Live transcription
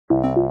Hey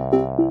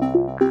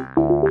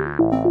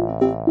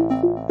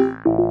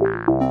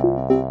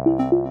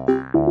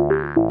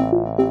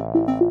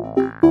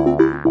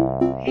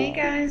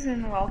guys,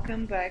 and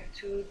welcome back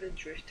to the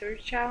Drifter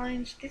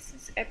Challenge. This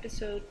is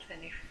episode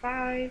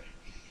 25.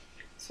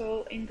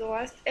 So in the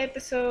last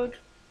episode,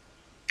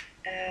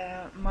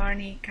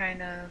 Marnie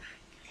kind of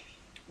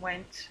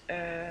went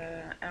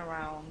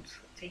around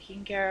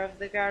taking care of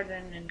the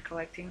garden and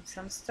collecting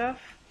some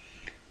stuff.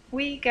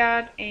 We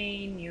got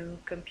a new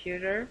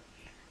computer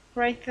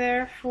right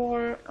there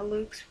for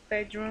Luke's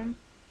bedroom,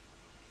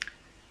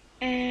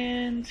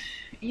 and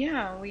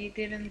yeah, we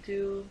didn't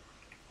do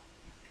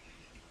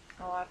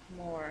a lot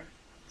more.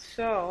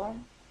 So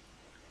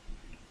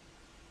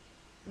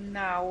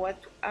now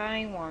what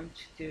I want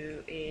to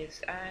do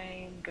is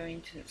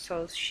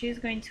so she's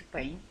going to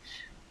paint,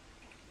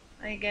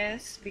 I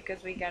guess,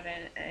 because we got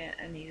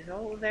an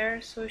easel there,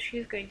 so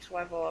she's going to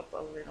level up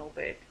a little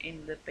bit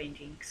in the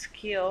painting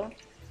skill,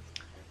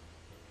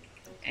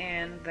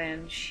 and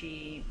then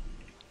she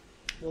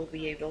will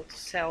be able to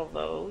sell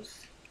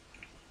those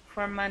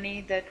for money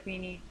that we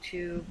need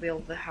to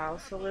build the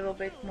house a little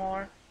bit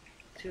more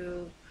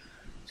to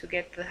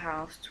get the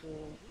house to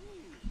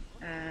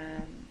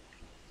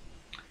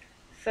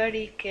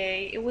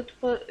 30k.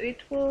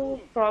 It will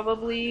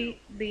probably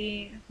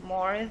be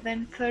more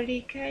than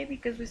 30k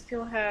because we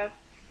still have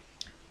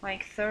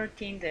like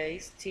 13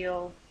 days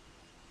till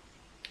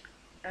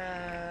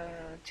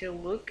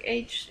Luke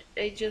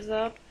ages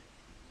up.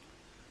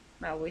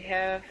 Well, we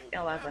have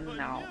 11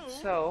 now,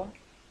 so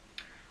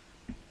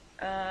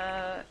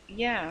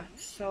yeah,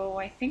 so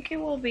I think it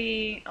will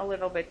be a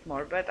little bit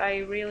more, but I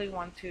really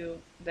want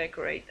to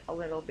decorate a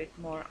little bit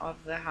more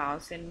of the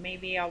house, and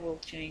maybe I will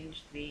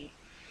change the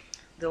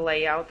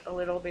layout a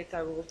little bit.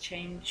 I will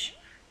change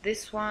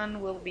this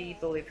one will be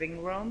the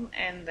living room,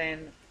 and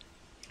then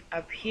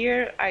up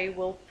here I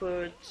will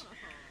put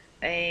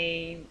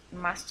a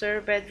master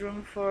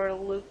bedroom for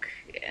Luke,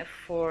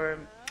 for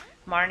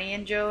Marnie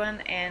and Joan,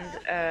 and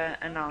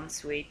an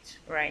ensuite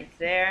right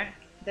there.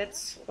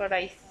 That's what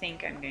I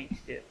think I'm going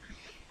to do.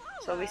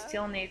 So we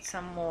still need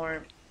some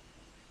more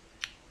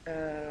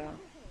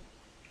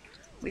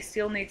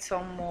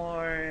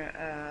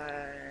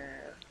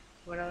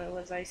what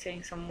was I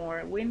saying, some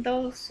more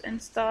windows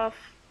and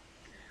stuff,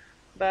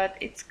 but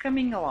it's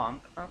coming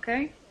along,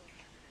 okay?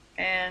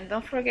 And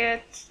don't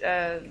forget,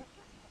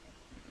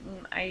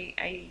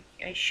 I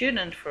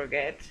shouldn't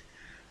forget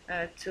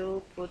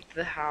to put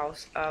the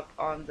house up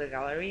on the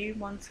gallery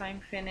once I'm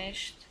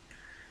finished.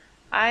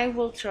 I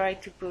will try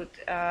to put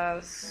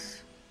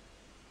as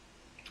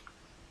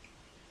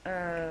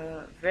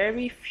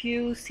very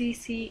few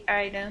CC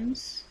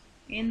items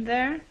in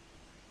there.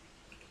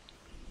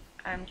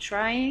 I'm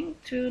trying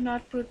to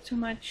not put too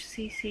much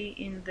CC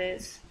in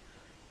this,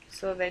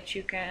 so that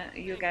you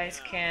guys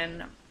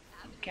can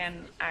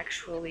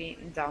actually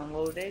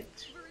download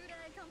it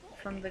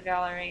from the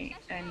gallery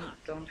and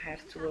don't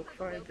have to look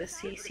for the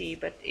CC.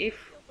 But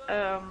if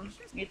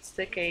it's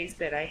the case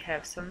that I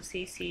have some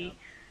CC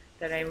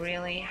that I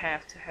really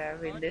have to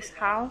have in this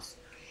house,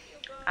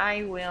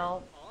 I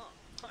will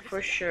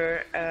for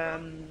sure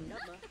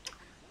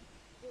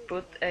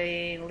put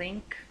a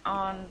link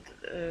on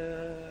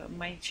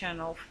my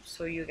channel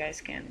so you guys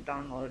can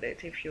download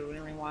it if you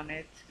really want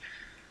it.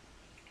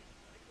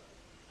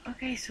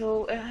 Okay,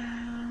 so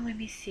let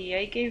me see.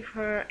 I gave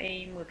her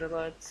a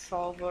moodlet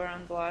solver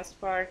on the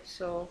last part,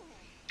 so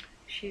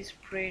she's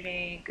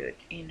pretty good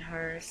in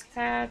her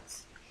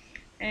stats,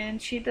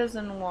 and she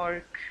doesn't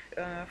work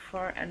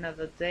for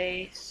another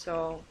day,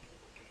 so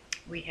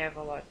we have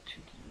a lot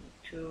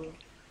to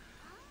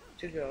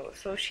go.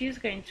 So she's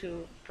going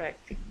to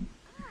practice,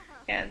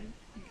 and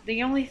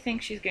the only thing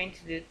she's going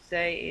to do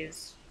today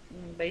is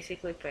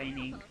basically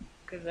painting,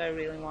 because I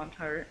really want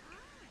her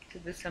to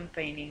do some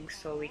painting,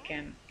 so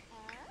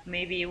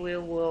maybe we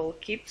will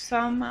keep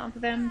some of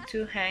them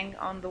to hang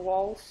on the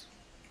walls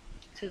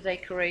to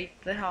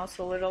decorate the house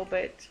a little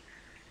bit,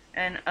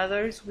 and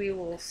others we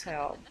will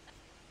sell.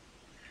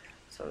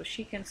 So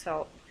she can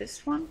sell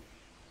this one.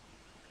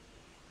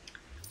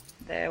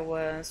 There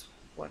was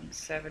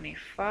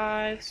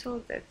 175,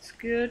 so that's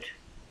good.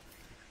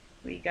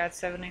 We got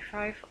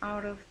 75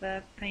 out of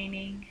that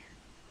painting.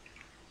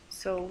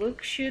 So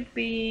Luke should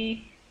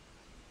be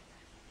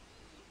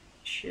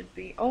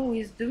oh,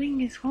 he's doing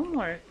his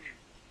homework.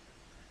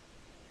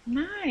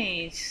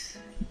 Nice.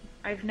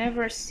 I've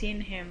never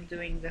seen him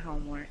doing the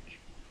homework.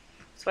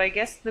 So I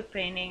guess the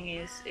painting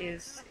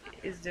is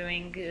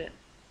doing good.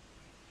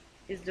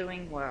 Is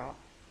doing well.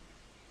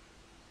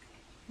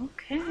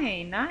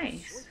 Okay,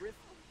 nice.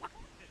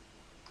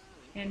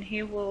 And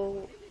he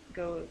will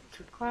go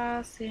to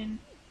class in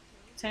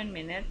 10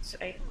 minutes.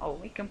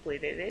 We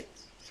completed it,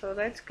 so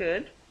that's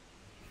good.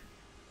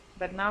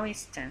 But now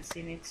he's tense,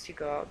 he needs to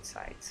go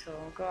outside. So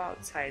go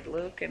outside,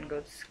 Luke, and go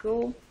to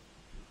school.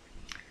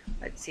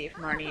 Let's see if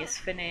Marnie is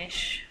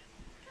finished.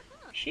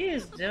 She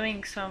is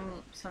doing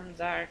some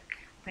dark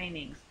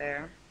paintings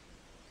there.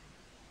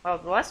 Well,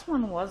 the last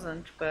one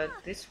wasn't, but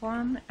this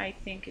one I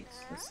think it's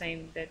the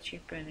same that she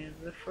painted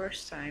the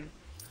first time.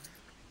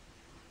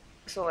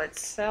 So let's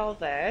sell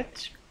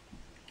that.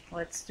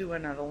 Let's do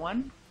another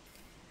one.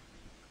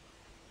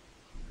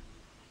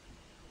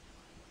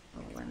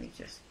 Oh, let me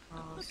just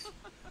pause.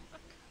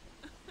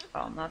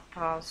 Well, not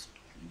pause.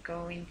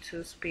 Go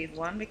into speed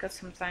one because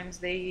sometimes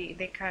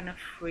they kind of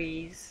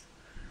freeze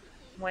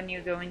when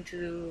you go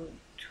into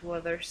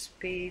other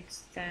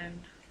speeds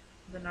than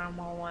the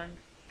normal one.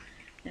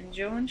 And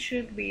Joan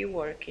should be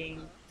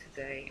working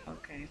today.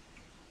 Okay.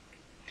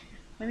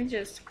 Let me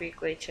just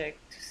quickly check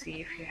to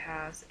see if he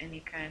has any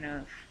kind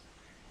of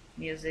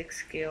music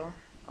skill.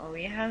 Oh,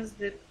 he has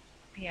the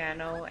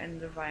piano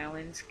and the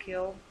violin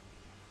skill.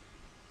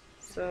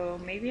 So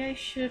maybe I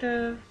should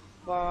have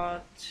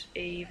bought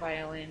a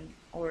violin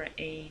or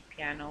a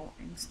piano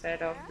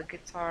instead of the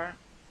guitar.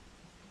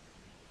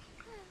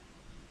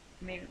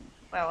 Maybe,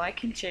 well, I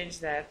can change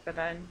that, but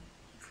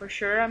for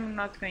sure I'm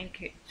not going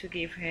to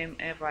give him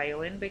a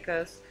violin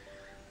because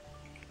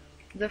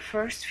the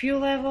first few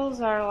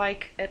levels are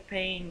like a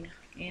pain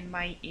in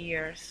my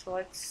ears. So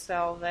let's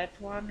sell that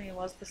one. It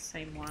was the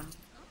same one.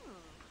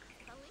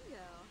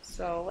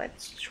 So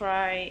let's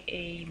try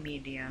a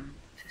medium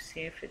to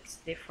see if it's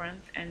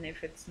different and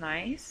if it's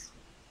nice.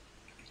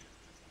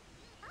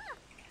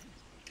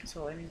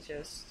 So let me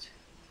just...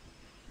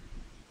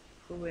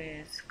 Who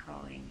is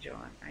calling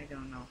Joan? I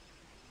don't know.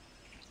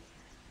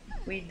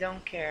 We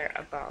don't care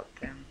about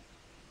them.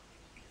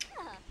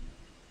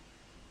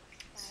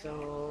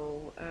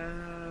 So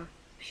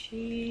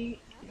she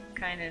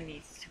kind of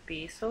needs to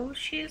be. So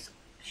she's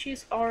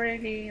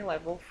already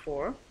level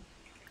 4.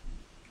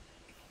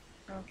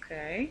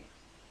 Okay.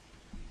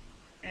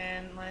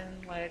 And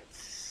then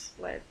let's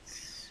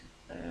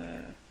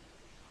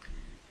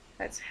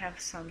have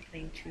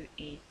something to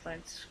eat.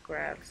 Let's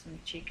grab some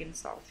chicken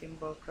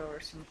saltimbocca or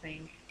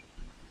something.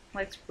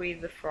 Let's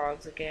breed the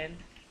frogs again.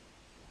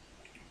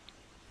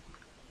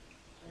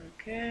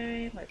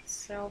 Okay, let's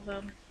sell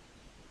them.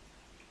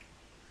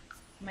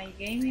 My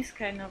game is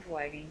kind of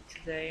lagging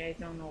today, I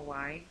don't know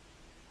why.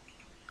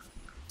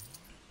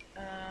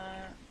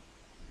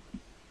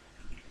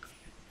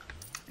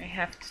 I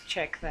have to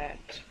check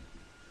that.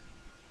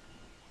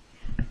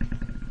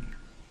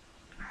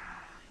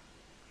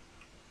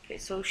 Okay,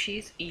 so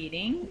she's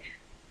eating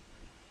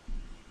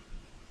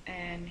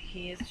and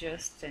he is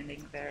just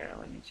standing there.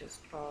 Let me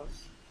just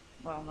pause.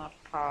 Well, not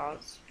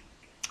pause.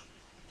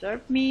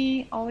 Observe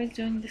me, always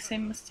doing the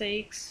same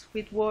mistakes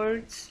with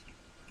words.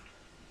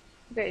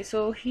 Okay,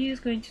 so he is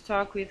going to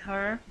talk with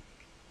her.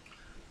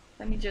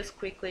 Let me just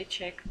quickly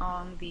check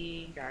on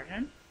the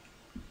garden,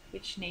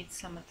 which needs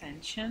some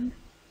attention.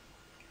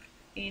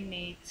 It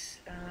needs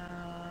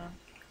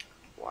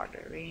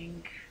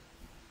watering,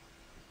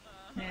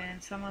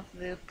 and some of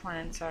the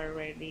plants are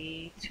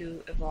ready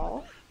to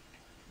evolve.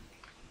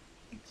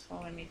 So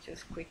let me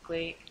just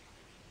quickly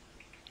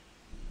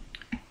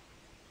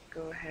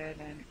go ahead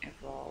and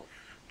evolve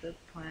the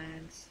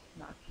plants.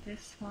 Not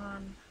this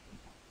one,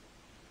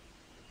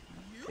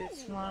 not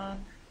this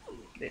one.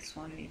 This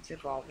one needs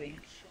evolving.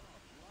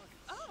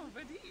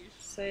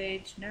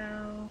 Sage,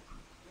 no.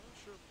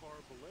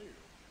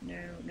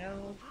 No,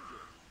 no.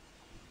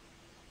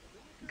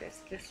 I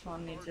guess this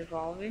one needs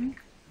evolving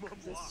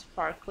because it's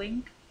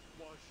sparkling.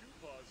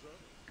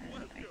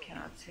 And I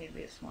cannot see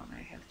this one.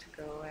 I have to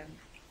go and...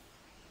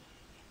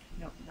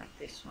 No, not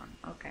this one.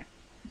 Okay.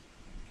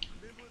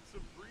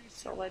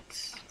 So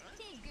let's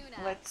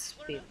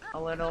speed a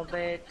little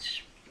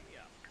bit.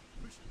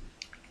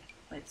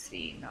 Let's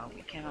see. No,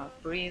 we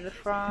cannot breed the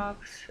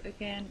frogs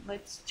again.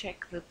 Let's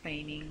check the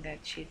painting that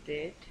she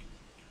did.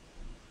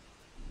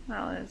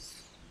 Well,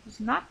 it's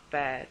not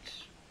bad.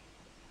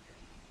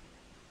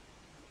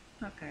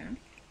 Okay.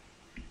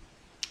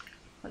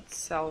 Let's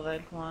sell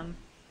that one.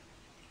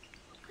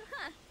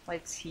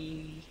 Let's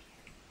see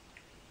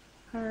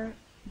her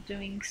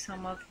doing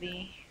some of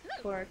the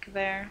work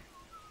there.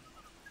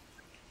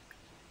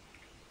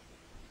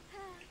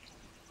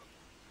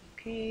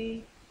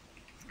 Okay.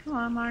 Come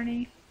on,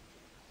 Marnie.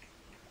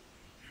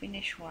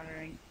 Finish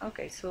watering.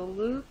 Okay, so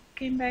Luke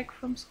came back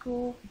from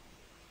school.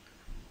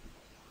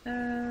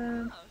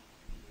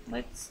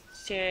 Let's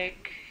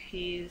check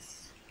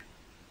his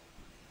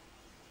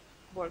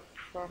work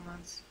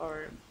performance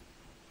or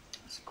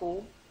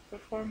school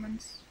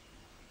performance.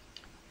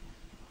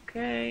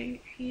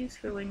 Okay, he's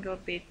feeling a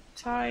bit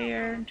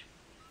tired.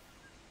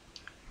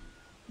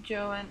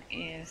 Joan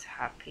is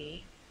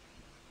happy.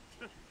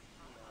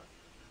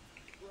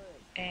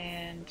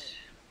 And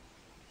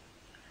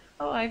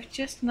oh, I've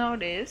just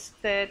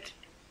noticed that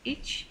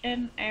each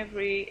and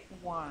every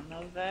one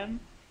of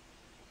them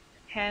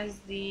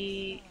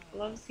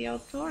loves the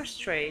outdoors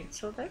trait,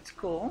 so that's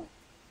cool.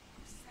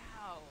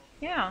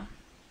 Yeah.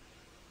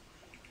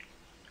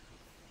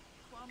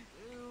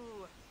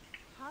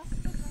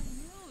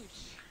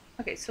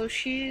 Okay, so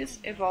she's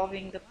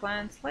evolving the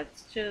plants.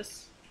 Let's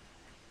just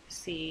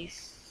see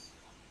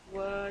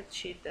what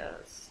she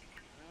does.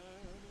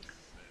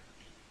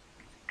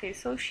 Okay,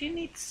 so she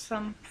needs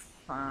some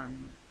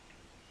fun.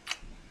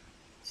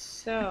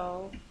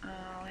 So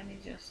let me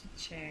just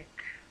check.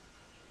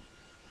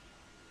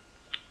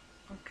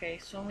 Okay,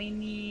 so we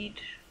need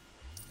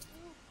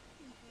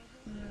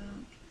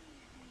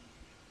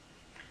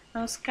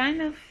I was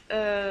kind of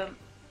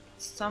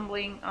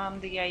stumbling on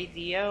the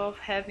idea of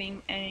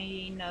having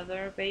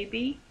another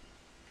baby,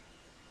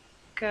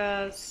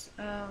 because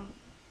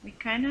we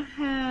kind of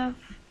have,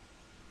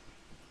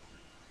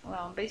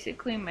 well,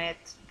 basically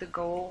met the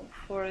goal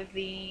for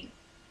the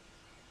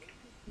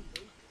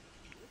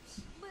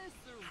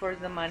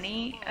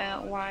money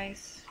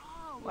wise,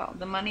 well,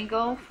 the money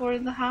goal for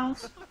the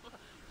house.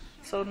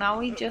 So now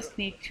we just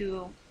need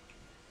to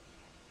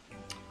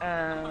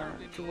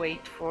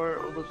wait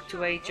for Luke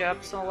to age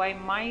up. So I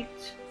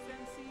might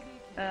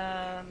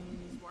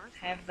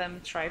have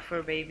them try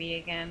for baby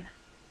again,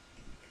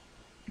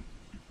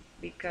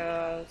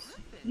 because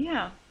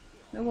yeah,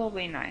 it will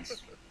be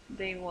nice.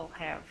 They will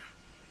have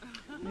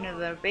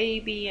another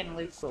baby, and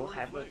Luke will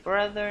have a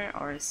brother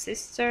or a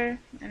sister,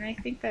 and I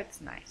think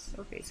that's nice.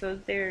 Okay, so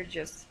they're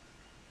just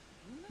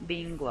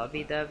being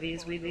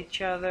lovey-doveys with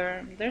each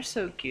other. They're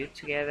so cute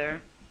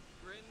together.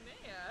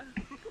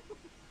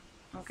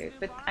 Okay,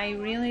 but I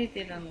really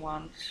didn't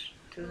want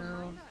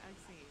to.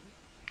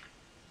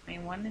 I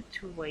wanted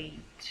to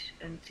wait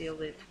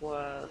until it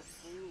was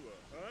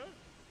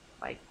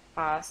like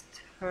past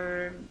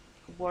her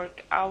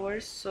work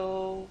hours,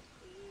 so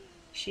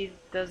she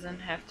doesn't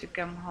have to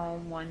come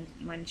home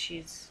when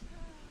she's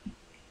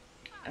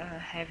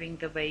having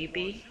the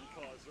baby.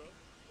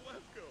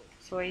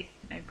 So I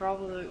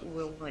probably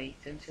will wait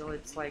until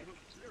it's like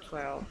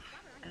 12,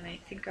 and I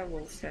think I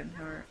will send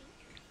her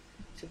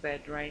to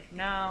bed right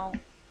now.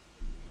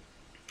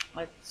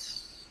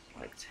 Let's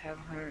have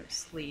her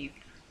sleep,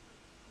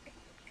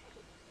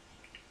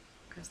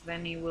 because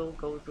then he will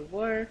go to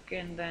work,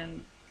 and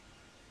then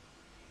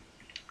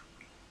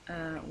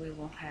we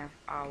will have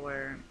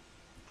our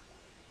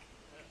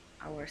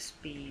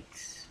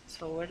speeds.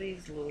 So what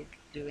is Luke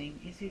doing?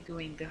 Is he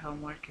doing the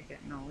homework again?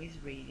 No, he's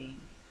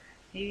reading.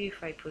 Maybe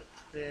if I put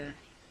the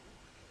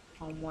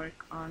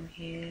homework on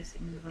his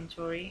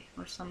inventory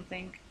or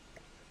something.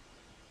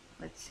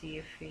 Let's see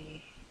if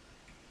he...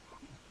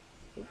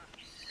 Oops.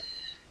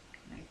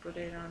 Can I put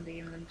it on the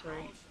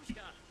inventory?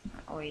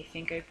 Oh, I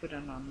think I put it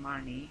on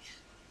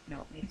Marnie's.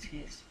 No, it's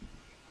his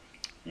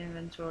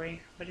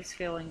inventory, but it's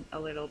feeling a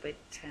little bit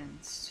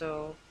tense,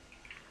 so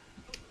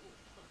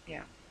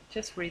yeah,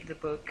 just read the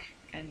book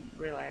and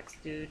relax,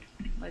 dude.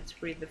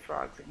 Let's read the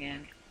frogs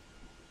again.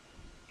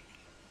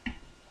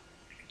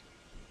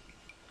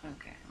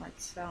 Okay,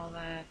 let's sell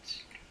that,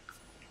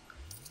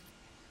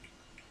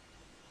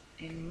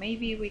 and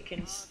maybe we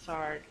can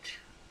start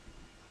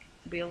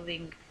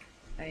building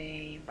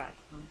a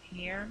bathroom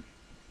here.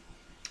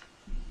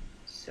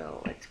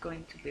 So let's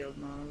going to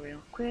build one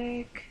real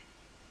quick,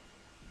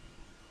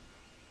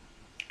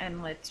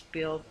 and let's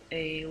build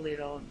a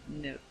little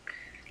nook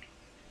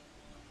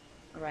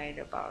right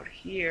about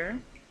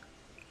here.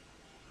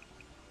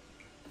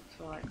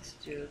 So let's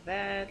do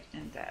that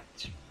and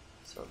that.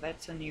 So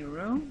that's a new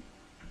room,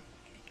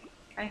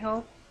 I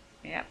hope.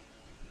 Yep.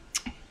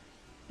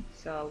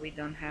 So we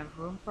don't have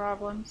room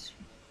problems.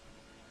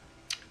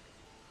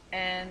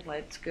 And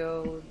let's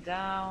go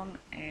down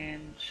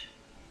and...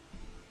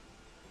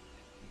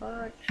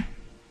 But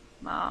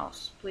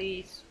mouse,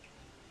 please.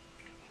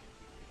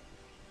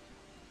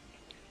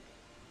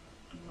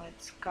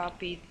 Let's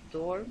copy the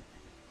door.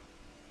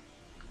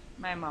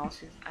 My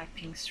mouse is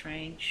acting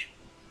strange.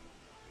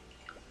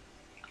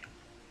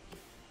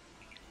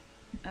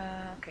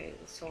 Okay,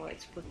 so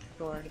let's put the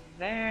door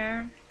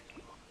there.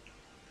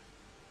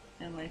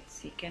 And let's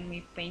see, can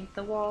we paint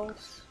the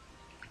walls?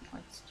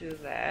 Let's do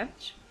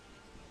that.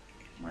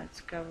 Let's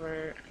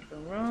cover the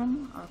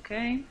room,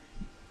 okay.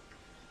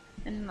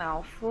 And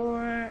now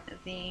for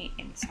the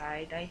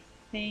inside, I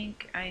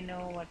think I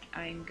know what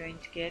I'm going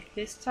to get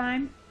this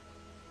time.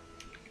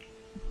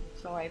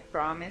 So I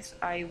promise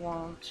I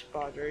won't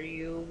bother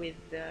you with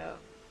that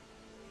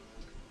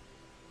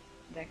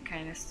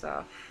kind of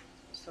stuff.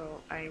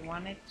 So I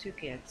wanted to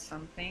get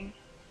something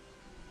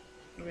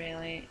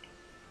really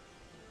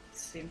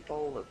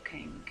simple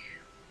looking.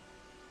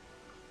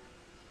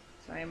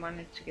 So I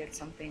wanted to get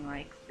something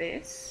like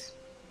this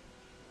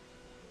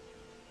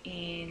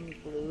in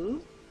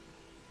blue.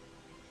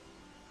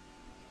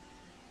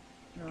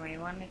 No, I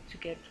wanted to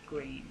get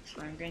green,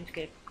 so I'm going to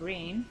get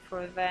green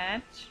for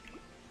that.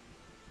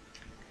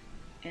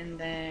 And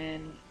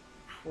then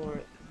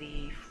for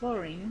the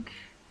flooring,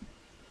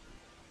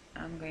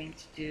 I'm going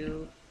to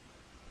do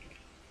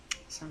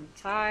some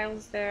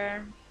tiles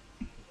there.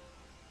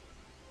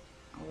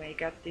 Oh, I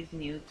got these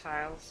new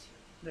tiles,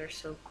 they're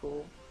so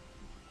cool.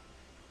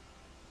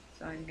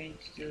 So I'm going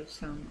to do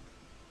some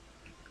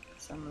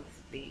of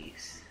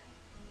these.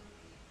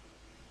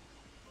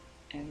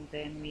 And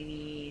then we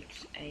need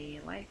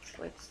a light.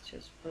 Let's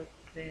just put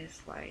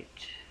this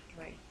light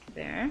right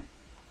there,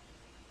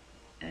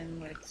 and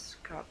let's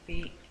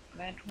copy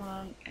that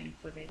one and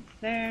put it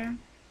there.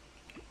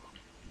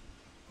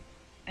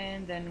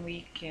 And then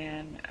we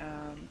can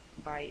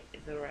buy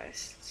the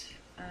rest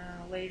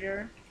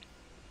later.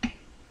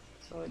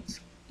 So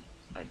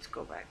let's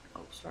go back.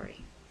 Oh,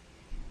 sorry.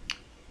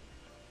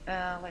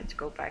 Let's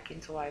go back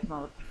into live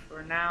mode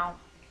for now.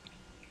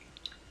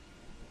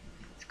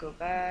 Let's go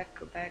back,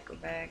 go back, go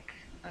back.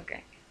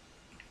 Okay.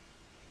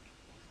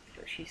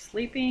 So she's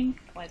sleeping.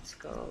 Let's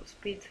go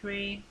speed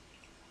 3,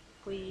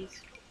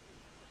 please.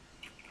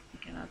 You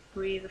cannot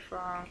breathe the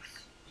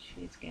frogs.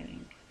 She's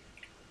getting.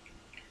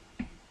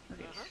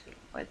 Okay,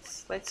 so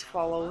let's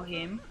follow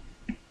him.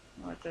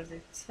 What does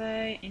it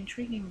say?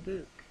 Intriguing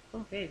book.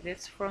 Okay,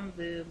 that's from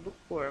the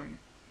bookworm.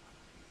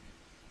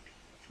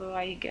 So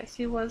I guess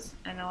he was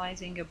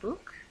analyzing a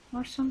book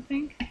or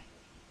something.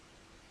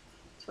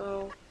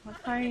 So what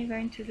are you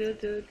going to do,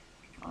 dude?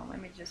 Oh,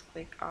 let me just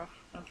click off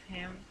of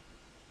him,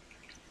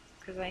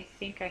 because I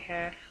think I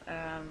have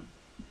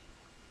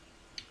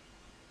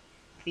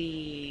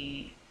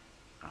the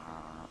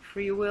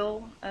free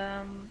will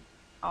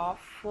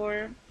off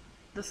for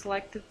the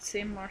selected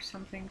sim or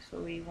something,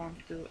 so he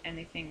won't do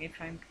anything if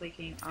I'm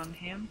clicking on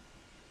him.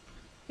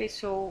 Okay,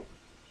 so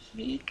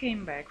he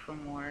came back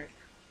from work.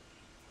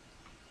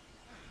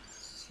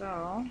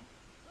 So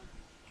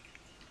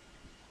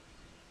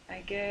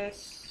I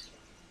guess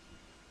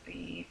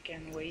we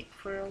can wait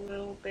for a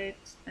little bit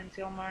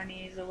until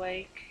Marnie is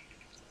awake.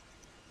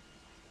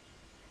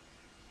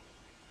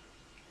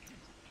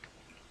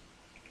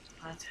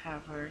 Let's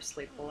have her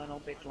sleep a little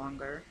bit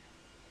longer.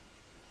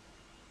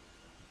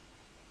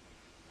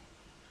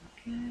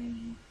 Okay.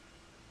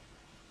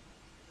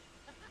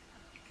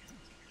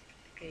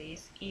 Okay,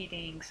 he's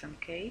eating some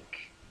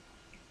cake,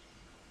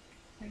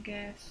 I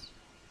guess.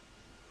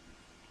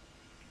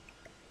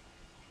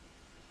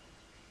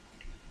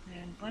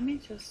 And let me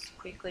just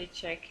quickly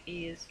check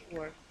his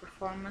work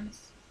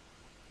performance.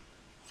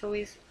 So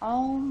he's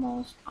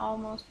almost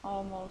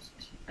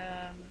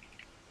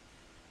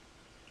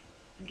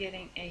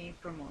getting a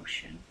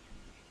promotion.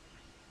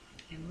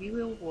 And we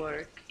will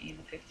work in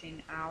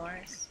 15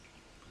 hours.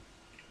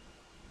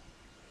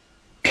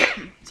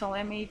 So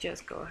let me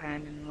just go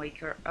ahead and wake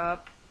her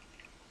up.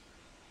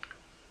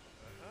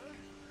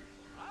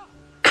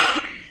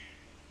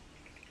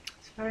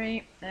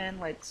 Sorry, and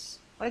let's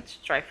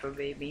try for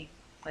baby.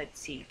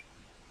 Let's see.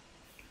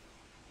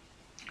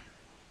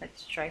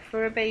 Let's try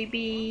for a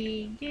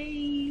baby.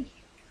 Yay!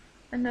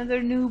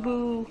 Another new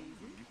boo.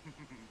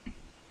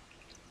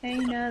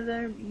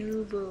 Another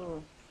new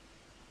boo.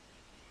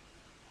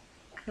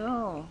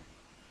 Cool.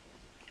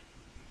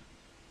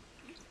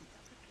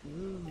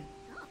 Ooh.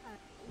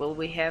 Will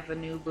we have a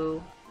new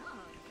boo?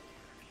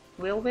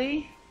 Will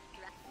we?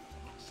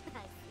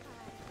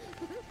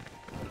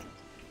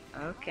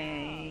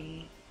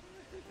 Okay.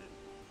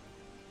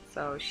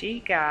 So she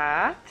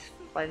got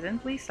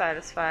pleasantly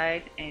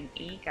satisfied and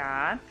he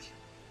got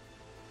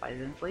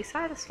pleasantly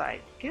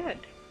satisfied. Good.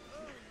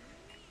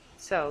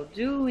 So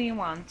do we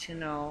want to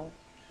know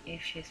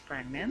if she's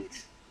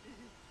pregnant?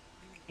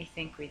 I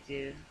think we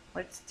do.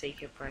 Let's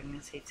take a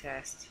pregnancy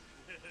test.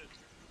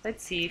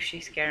 Let's see if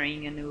she's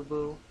carrying a new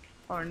boo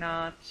or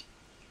not.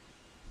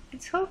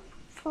 Let's hope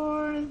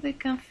for the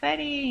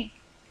confetti.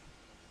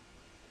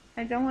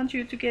 I don't want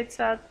you to get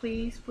sad,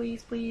 please,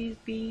 please, please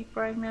be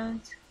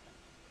pregnant.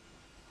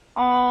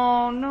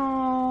 Oh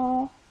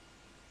no.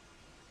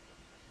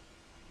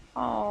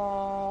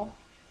 Oh.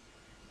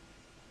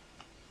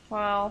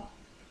 Well,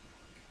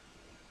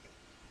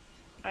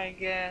 I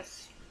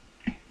guess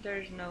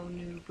there's no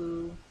new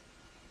boo.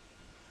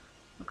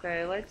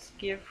 Okay, let's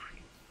give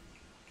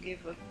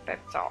a pep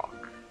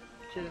talk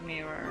to the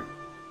mirror.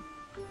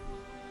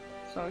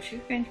 So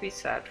she's going to be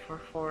sad for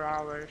 4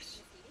 hours.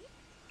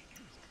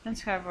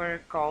 Let's have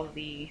her call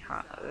the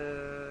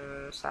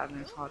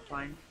sadness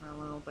hotline for a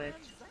little bit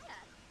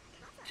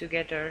to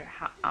get her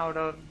out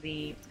of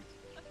the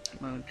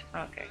mood.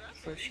 Okay,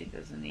 so she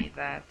doesn't need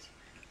that.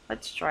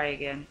 Let's try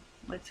again.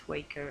 Let's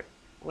wake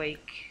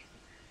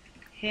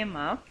him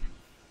up.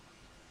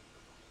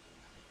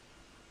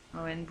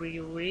 Oh, and we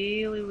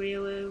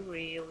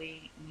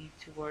really need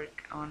to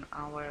work on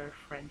our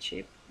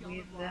friendship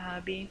with the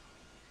hubby.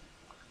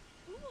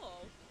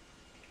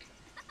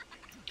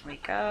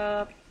 Wake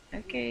up.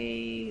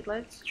 Okay,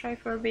 let's try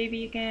for a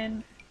baby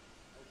again.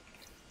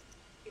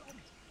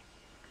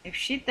 If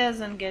she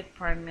doesn't get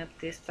pregnant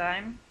this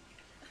time,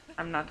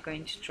 I'm not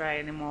going to try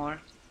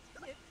anymore.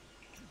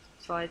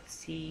 So let's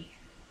see.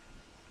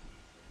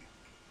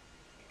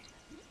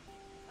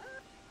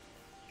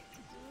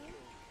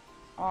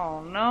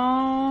 Oh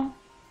no,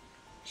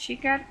 she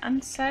got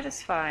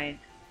unsatisfied.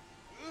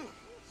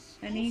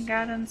 And he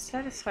got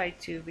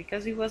unsatisfied too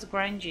because he was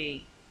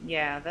grungy.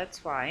 Yeah,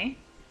 that's why.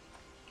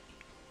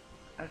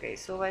 Okay,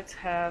 so let's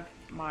have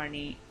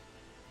Marnie.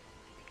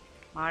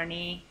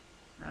 Marnie,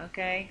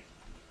 okay.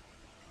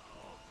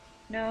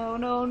 No,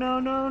 no, no,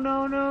 no,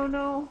 no, no,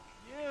 no.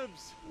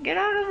 Get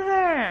out of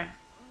there.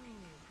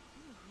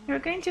 You're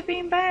going to be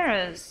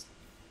embarrassed.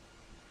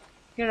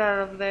 Get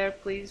out of there,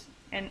 please.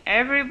 And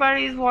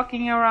everybody's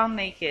walking around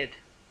naked.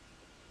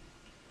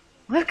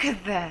 Look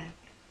at that.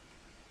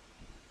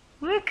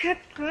 Look at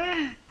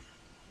that.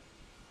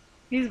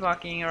 He's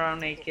walking around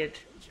naked.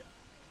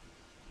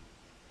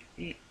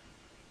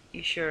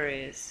 He sure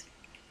is.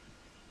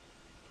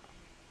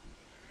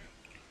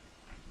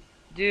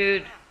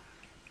 Dude,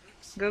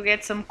 go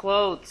get some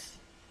clothes.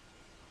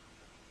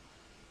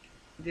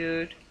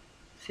 Dude,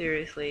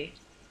 seriously.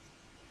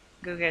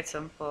 Go get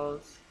some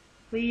clothes.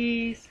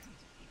 Please.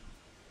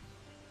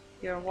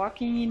 You're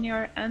walking in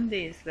your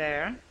undies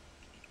there.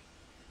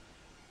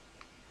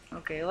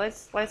 Okay,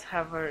 let's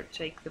have her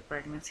take the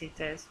pregnancy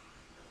test.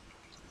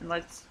 And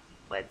let's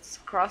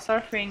cross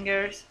our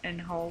fingers and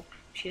hope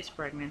she's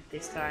pregnant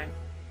this time.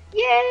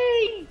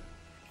 Yay!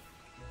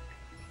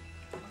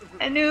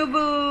 A new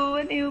boo,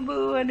 a new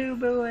boo, a new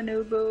boo, a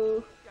new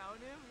boo.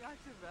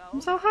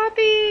 I'm so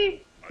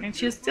happy! And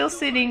she's still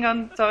sitting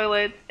on the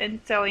toilet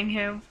and telling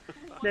him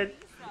that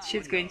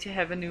she's going to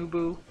have a new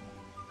boo.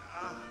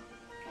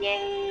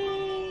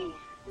 Yay!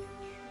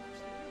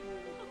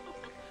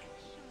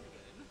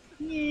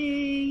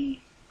 Yay!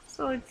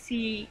 So let's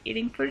see,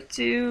 eating for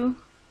 2.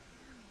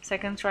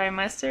 Second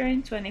trimester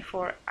in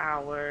 24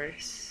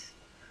 hours.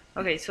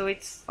 Okay, so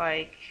it's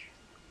like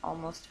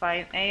almost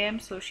 5 a.m.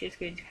 so she's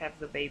going to have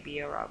the baby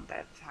around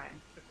that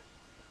time.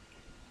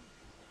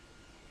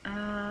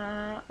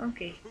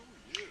 Okay.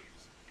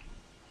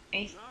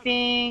 I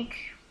think,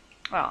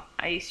 well,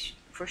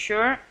 for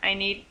sure I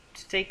need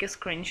to take a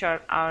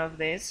screenshot out of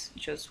this.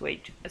 Just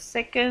wait a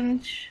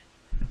second.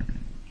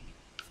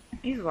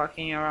 He's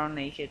walking around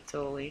naked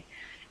totally.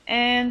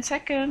 And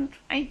second,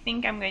 I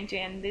think I'm going to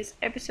end this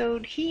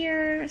episode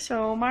here.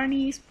 So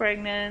Marnie is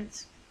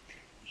pregnant.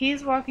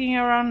 He's walking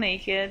around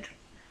naked.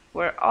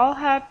 We're all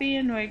happy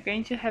and we're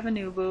going to have a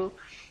new boo.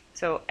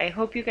 So I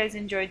hope you guys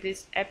enjoyed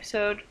this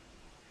episode.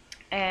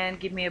 And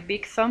give me a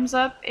big thumbs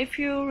up if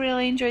you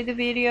really enjoyed the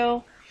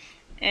video.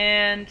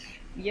 And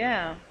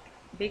yeah,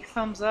 big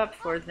thumbs up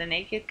for the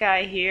naked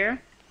guy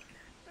here.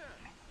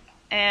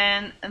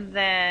 And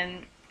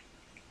then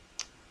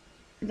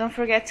don't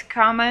forget to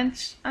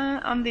comment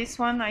on this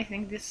one. I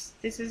think this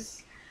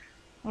is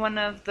one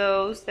of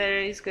those that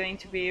is going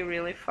to be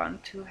really fun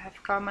to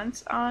have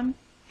comments on.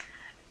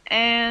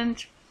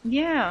 And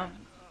yeah,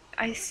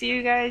 I see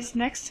you guys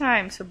next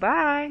time, so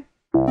bye.